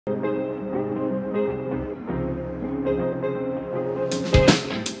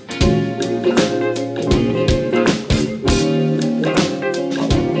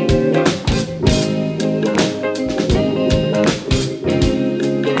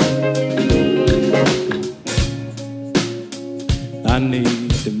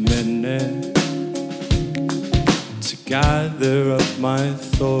need a minute to gather up my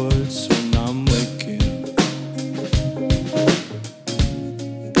thoughts when I'm waking.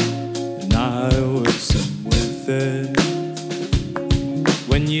 And I wasn't with it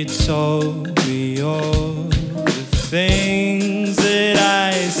when you told me all the things that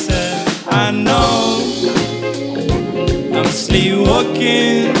I said. I know I'm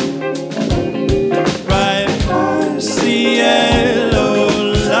sleepwalking right past the yellow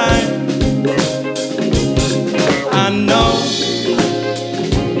line. I know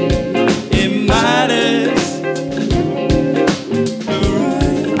it matters, but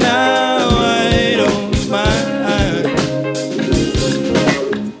right now I don't mind.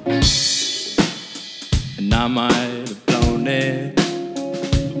 And I might have blown it,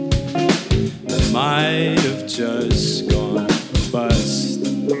 I might have just gone bust.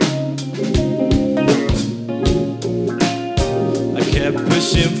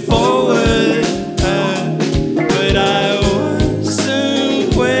 Pushing forward, but I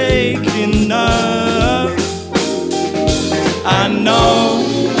wasn't waking up. I know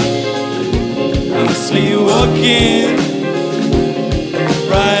I'm sleepwalking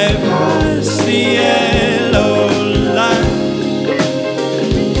right past the yellow line.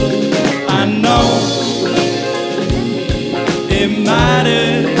 I know it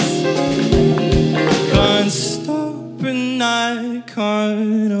matters. Can't stop and I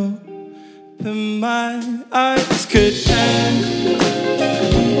can't open my eyes. Could end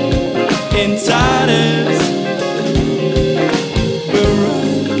in tatters, but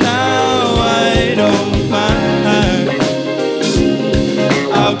right now I don't mind.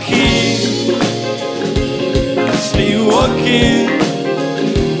 I'll keep sleepwalking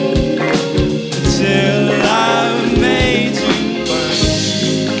till I've made you mine.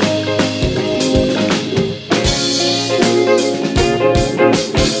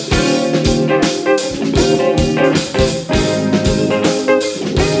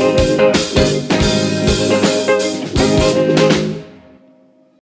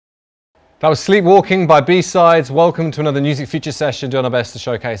 That was Sleepwalking by B-Sides. Welcome to another Nusic Future Session, doing our best to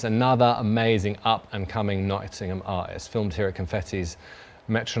showcase another amazing up-and-coming Nottingham artist. Filmed here at Confetti's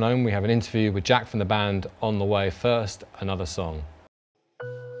Metronome. We have an interview with Jack from the band on the way. First, another song.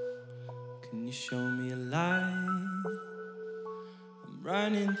 Can you show me a light? I'm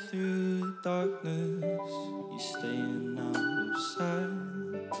running through the darkness. You're staying out of sight.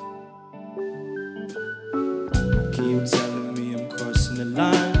 Keep telling me I'm crossing the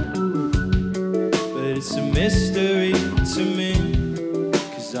line, but it's a mystery to me,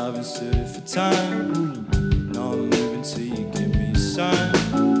 'cause I've been stood for time. Now I'm moving till you give me a sign.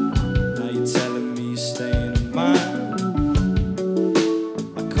 Now you're telling me you're staying in mine.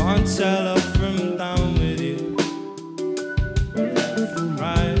 I can't tell up from down with you, left from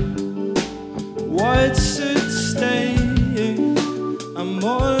right. What's at stake? I'm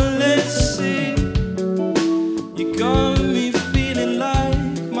all at sea. You got me feeling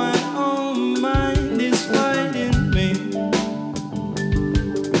like my own mind is fighting me.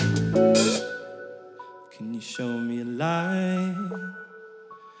 Can you show me a light?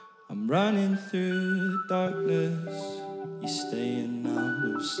 I'm running through the darkness. You're staying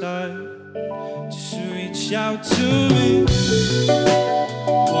out of sight. Just reach out to me,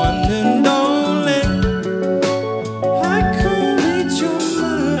 one and only. I can't read your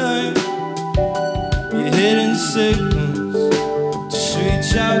mind, your hidden signals. Just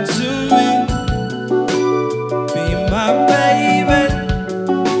reach out to me, be my baby.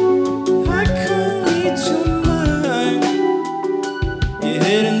 I can't read your mind, your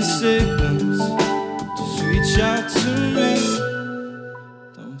hidden signals. Just reach out to me,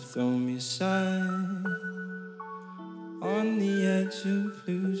 don't throw me aside. On the edge of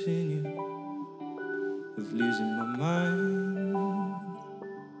losing you, of losing my mind.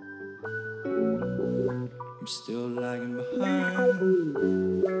 I'm still lagging behind,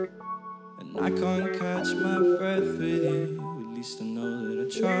 and I can't catch my breath with you. At least I know that I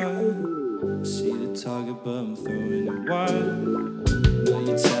tried. I see the target, but I'm throwing it wide. Now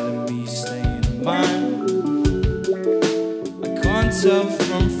you're telling me you're staying in mine. I can't tell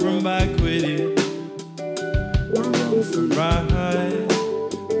from back with you, wrong from right.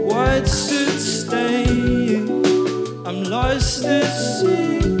 What's at stake? I'm lost at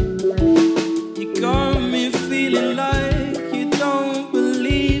sea. You got me feeling like you don't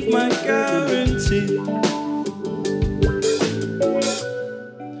believe my guarantee.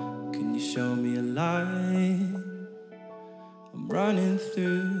 Can you show me a light? I'm running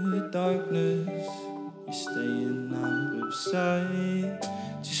through the darkness. You're staying out of sight.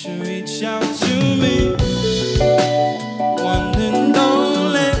 Just reach out to me, one and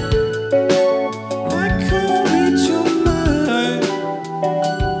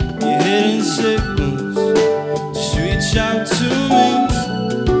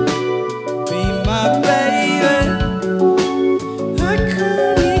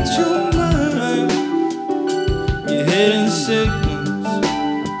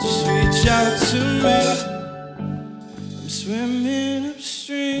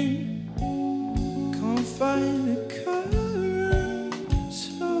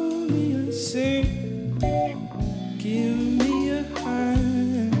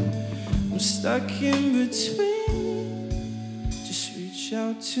stuck in between. Just reach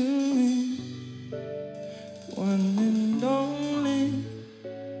out to me, one and only.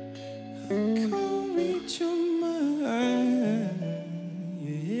 I can't reach your mind,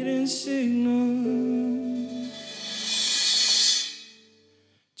 your hidden signal.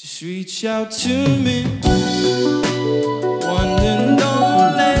 Just reach out to me, one and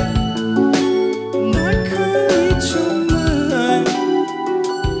only. And I can't reach your mind,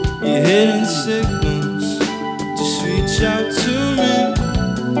 your hidden signals. Just reach out to me,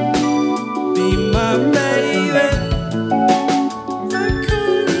 be my baby. I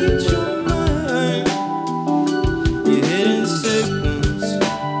can't reach your mind, your hidden signals.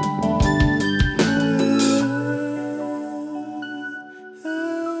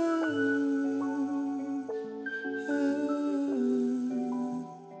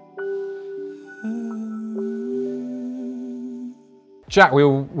 Jack, we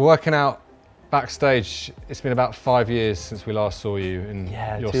were working out backstage. It's been about 5 years since we last saw you in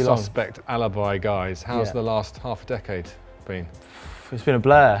your too long. suspect alibi guys. How's Yeah. the last half a decade been? It's been a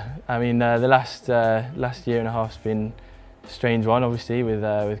blur. I mean, the last year and a half's been a strange one, obviously, with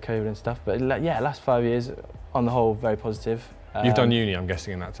COVID and stuff. But yeah, last 5 years, on the whole, very positive. You've done uni, I'm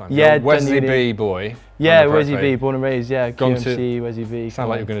guessing, in that time. Yeah, You're Wesley done B uni. boy. Yeah, Wesley B, born and raised. Yeah, Gone QMC, Wesley B. Sound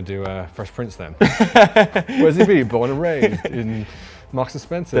like you're going to do Fresh Prince then. Wesley B, born and raised in Marks and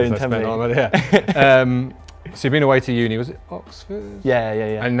Spencer's. Don't I tell me. Yeah. So you've been away to uni. Was it Oxford? Yeah.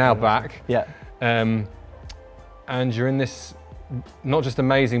 And now back. Yeah. And you're in this not just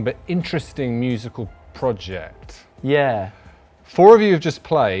amazing but interesting musical project. Yeah. 4 of you have just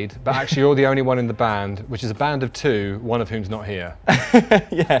played, but actually you're the only one in the band, which is a band of 2, one of whom's not here.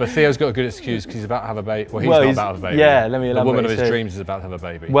 Yeah. But Theo's got a good excuse because he's about to have a baby. Well, he's not about to have a baby. Yeah, let me The elaborate. woman of his So- dreams is about to have a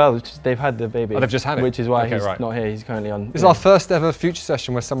baby. Well, they've had the baby. Oh, they've just had it? Which is why Okay, he's right. not here. He's currently on. This is our first ever Future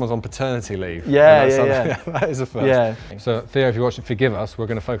Session where someone's on paternity leave. Yeah, And that's yeah. something- That is a first. Yeah. So Theo, if you're watching, forgive us. We're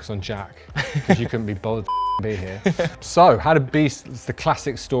going to focus on Jack because you couldn't be bothered to be here. So how did it's the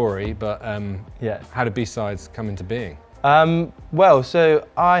classic story, but Yeah. how did B-Sides come into being? Well, so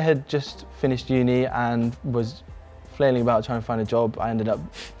I had just finished uni and was flailing about trying to find a job. I ended up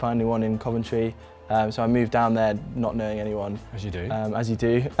finding one in Coventry. So I moved down there not knowing anyone. As you do. As you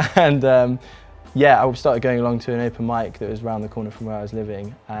do. And yeah, I started going along to an open mic that was around the corner from where I was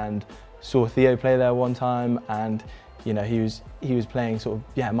living and saw Theo play there one time, and you know, he was playing sort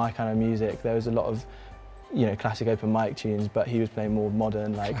of, my kind of music. There was a lot of, classic open mic tunes, but he was playing more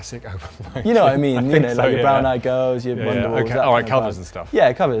modern, like Classic open mic. you know what I mean, think so, like your yeah. Brown Eyed Girls, your Yeah, Wonderwalls. okay. that All right, kind of covers vibe. and stuff.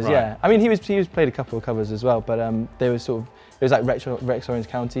 Yeah, covers. Right. Yeah, I mean, he was played a couple of covers as well, but they were sort of, it was like Rex Orange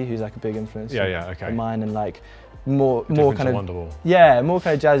County, who's like a big influence Okay. of mine, and like more Different kind to of Wonderwall. more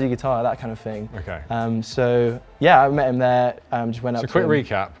kind of jazzy guitar, that kind of thing. Okay. So yeah, I met him there. Just went up. So to quick him.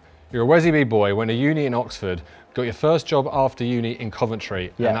 recap. You're a Wesley B boy, went to uni in Oxford, got your first job after uni in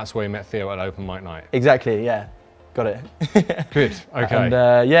Coventry, Yeah. and that's where you met Theo at open mic night. Exactly. Yeah, got it. Good. Okay. And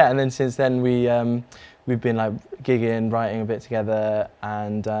and then since then we've been like gigging, writing a bit together,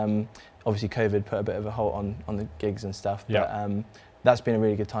 and obviously COVID put a bit of a halt on the gigs and stuff. But Yeah. that's been a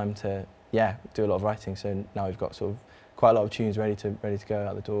really good time to do a lot of writing. So now we've got sort of quite a lot of tunes ready to go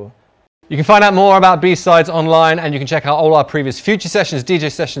out the door. You can find out more about B-Sides online, and you can check out all our previous Future Sessions,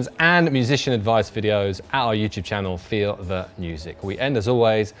 DJ sessions and musician advice videos at our YouTube channel, Feel the Music. We end as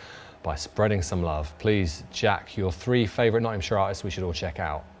always by spreading some love. Please, Jack, your 3 favourite Nottinghamshire artists we should all check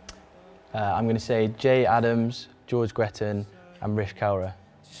out. I'm going to say Jay Adams, George Gretton and Rish Kalra.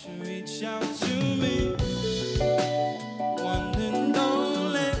 Just reach out to me,